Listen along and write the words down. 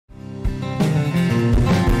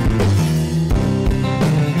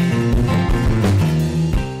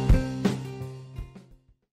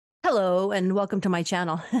Hello and welcome to my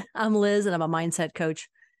channel. I'm Liz and I'm a mindset coach.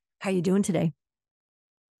 How are you doing today?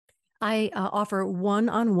 I offer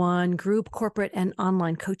one-on-one group, corporate, and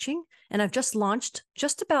online coaching. And I've just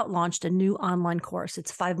about launched a new online course.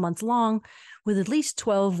 It's 5 months long with at least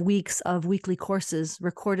 12 weeks of weekly courses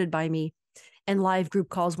recorded by me and live group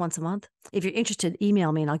calls once a month. If you're interested,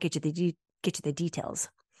 email me and I'll get you the details.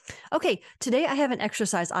 Okay, today I have an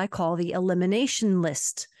exercise I call the elimination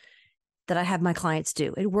list that I have my clients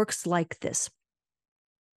do. It works like this.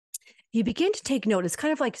 You begin to take note. It's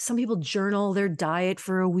kind of like some people journal their diet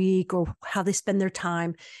for a week or how they spend their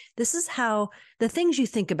time. This is how the things you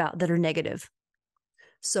think about that are negative.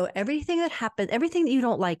 So everything that happens, everything that you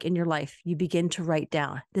don't like in your life, you begin to write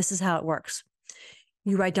down. This is how it works.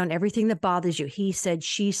 You write down everything that bothers you. He said,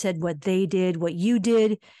 she said, what they did, what you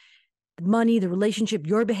did, the money, the relationship,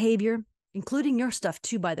 your behavior, including your stuff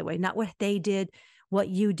too, by the way, not what they did, what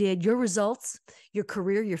you did, your results, your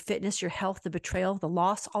career, your fitness, your health, the betrayal, the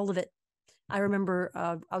loss, all of it. I remember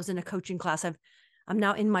I was in a coaching class. I'm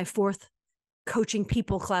now in my 4th coaching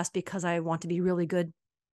people class because I want to be really good.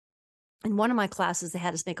 In one of my classes, they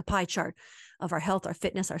had us make a pie chart of our health, our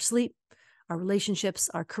fitness, our sleep, our relationships,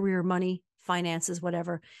 our career, money, finances,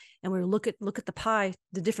 whatever. And we look at the pie,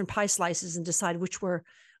 the different pie slices, and decide which were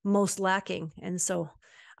most lacking. And so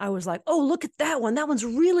I was like, oh, look at that one. That one's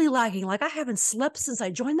really lacking. Like I haven't slept since I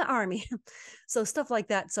joined the army. So stuff like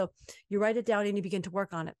that. So you write it down and you begin to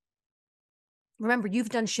work on it. Remember, you've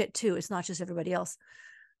done shit too. It's not just everybody else.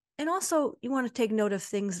 And also you want to take note of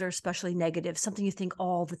things that are especially negative, something you think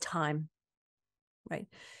all the time, right?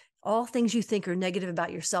 All things you think are negative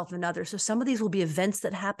about yourself and others. So some of these will be events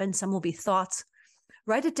that happen. Some will be thoughts.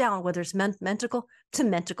 Write it down, whether it's mental,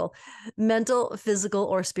 physical,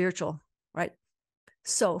 or spiritual, right?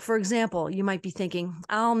 So for example, you might be thinking,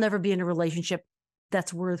 I'll never be in a relationship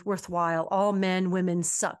that's worthwhile. All men, women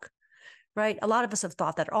suck, right? A lot of us have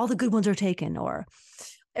thought that all the good ones are taken, or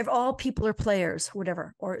if all people are players,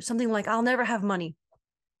 whatever, or something like, I'll never have money.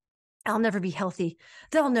 I'll never be healthy.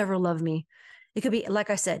 They'll never love me. It could be, like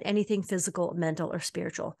I said, anything physical, mental, or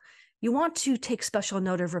spiritual. You want to take special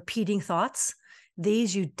note of repeating thoughts.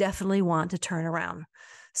 These you definitely want to turn around.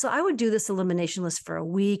 So I would do this elimination list for a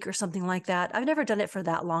week or something like that. I've never done it for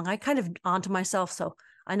that long. I kind of onto myself, so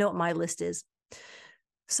I know what my list is.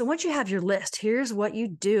 So once you have your list, here's what you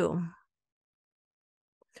do.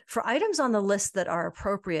 For items on the list that are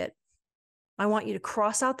appropriate, I want you to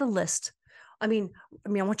cross out the list. I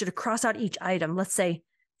want you to cross out each item. Let's say,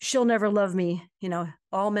 she'll never love me,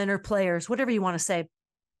 all men are players, whatever you want to say.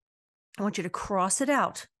 I want you to cross it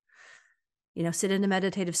out. Sit in a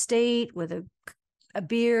meditative state with a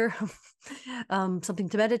beer, something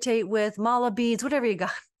to meditate with, mala beads, whatever you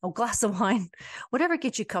got, a glass of wine, whatever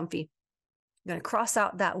gets you comfy. You're going to cross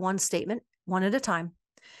out that one statement, one at a time.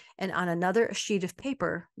 And on another sheet of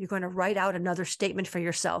paper, you're going to write out another statement for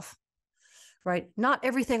yourself, right? Not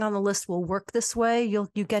everything on the list will work this way. You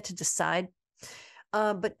get to decide.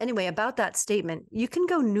 But anyway, about that statement, you can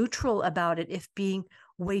go neutral about it if being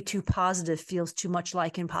way too positive feels too much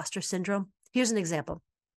like imposter syndrome. Here's an example.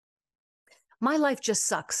 My life just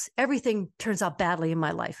sucks. Everything turns out badly in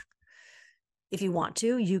my life. If you want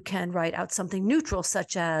to, you can write out something neutral,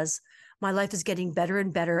 such as, my life is getting better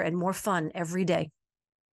and better and more fun every day.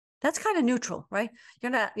 That's kind of neutral, right?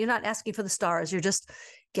 You're not asking for the stars. You're just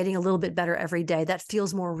getting a little bit better every day. That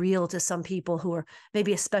feels more real to some people who are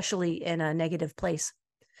maybe especially in a negative place.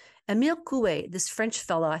 Emile Coué, this French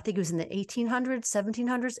fellow, I think he was in the 1800s,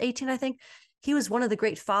 1700s, 18, I think. He was one of the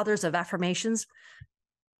great fathers of affirmations.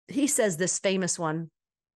 He says this famous one,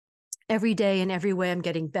 every day and every way I'm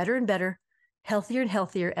getting better and better, healthier and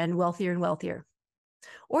healthier, and wealthier.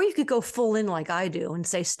 Or you could go full in like I do and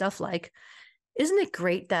say stuff like, isn't it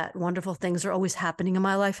great that wonderful things are always happening in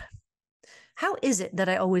my life? How is it that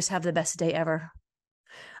I always have the best day ever?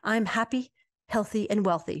 I'm happy, healthy, and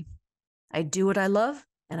wealthy. I do what I love,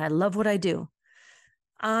 and I love what I do.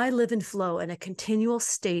 I live in flow in a continual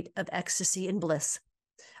state of ecstasy and bliss.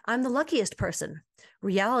 I'm the luckiest person.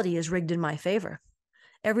 Reality is rigged in my favor.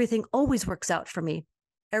 Everything always works out for me.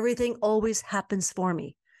 Everything always happens for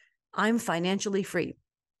me. I'm financially free.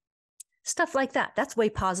 Stuff like that. That's way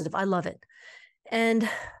positive. I love it. And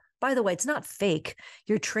by the way, it's not fake.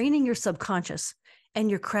 You're training your subconscious and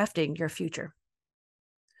you're crafting your future.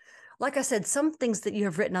 Like I said, some things that you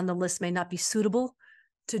have written on the list may not be suitable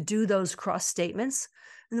to do those cross statements.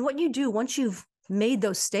 And what you do once you've made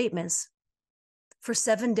those statements for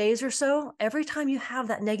 7 days or so, every time you have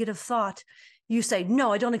that negative thought, you say,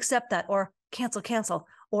 no, I don't accept that, or cancel,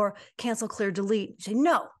 or cancel, clear, delete. You say,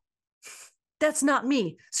 no, that's not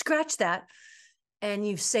me. Scratch that. and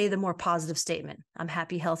you say the more positive statement. I'm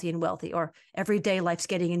happy, healthy, and wealthy, or every day life's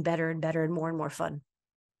getting better and better and more fun.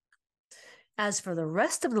 As for the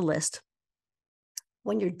rest of the list,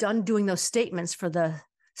 when you're done doing those statements for the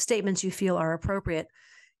statements you feel are appropriate,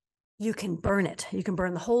 you can burn it. You can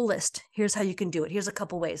burn the whole list. Here's how you can do it. Here's a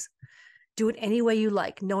couple ways. Do it any way you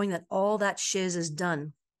like, knowing that all that shiz is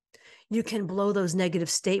done. You can blow those negative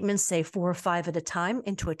statements, say 4 or 5 at a time,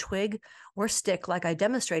 into a twig or stick like I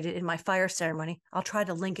demonstrated in my fire ceremony. I'll try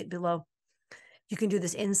to link it below. You can do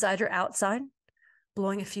this inside or outside,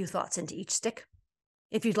 blowing a few thoughts into each stick.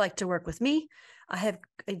 If you'd like to work with me, I have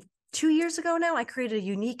 2 years ago now, I created a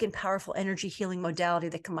unique and powerful energy healing modality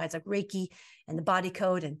that combines like Reiki and the body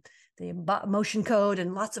code and the emotion code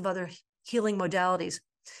and lots of other healing modalities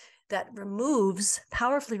that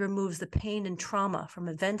powerfully removes the pain and trauma from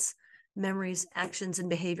events, memories, actions, and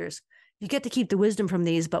behaviors. You get to keep the wisdom from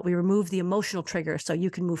these, but we remove the emotional trigger so you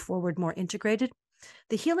can move forward more integrated.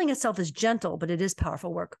 The healing itself is gentle, but it is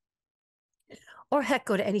powerful work. Or heck,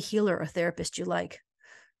 go to any healer or therapist you like.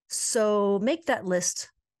 So make that list,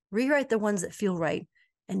 rewrite the ones that feel right,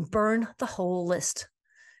 and burn the whole list.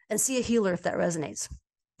 And see a healer if that resonates.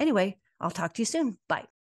 Anyway, I'll talk to you soon. Bye.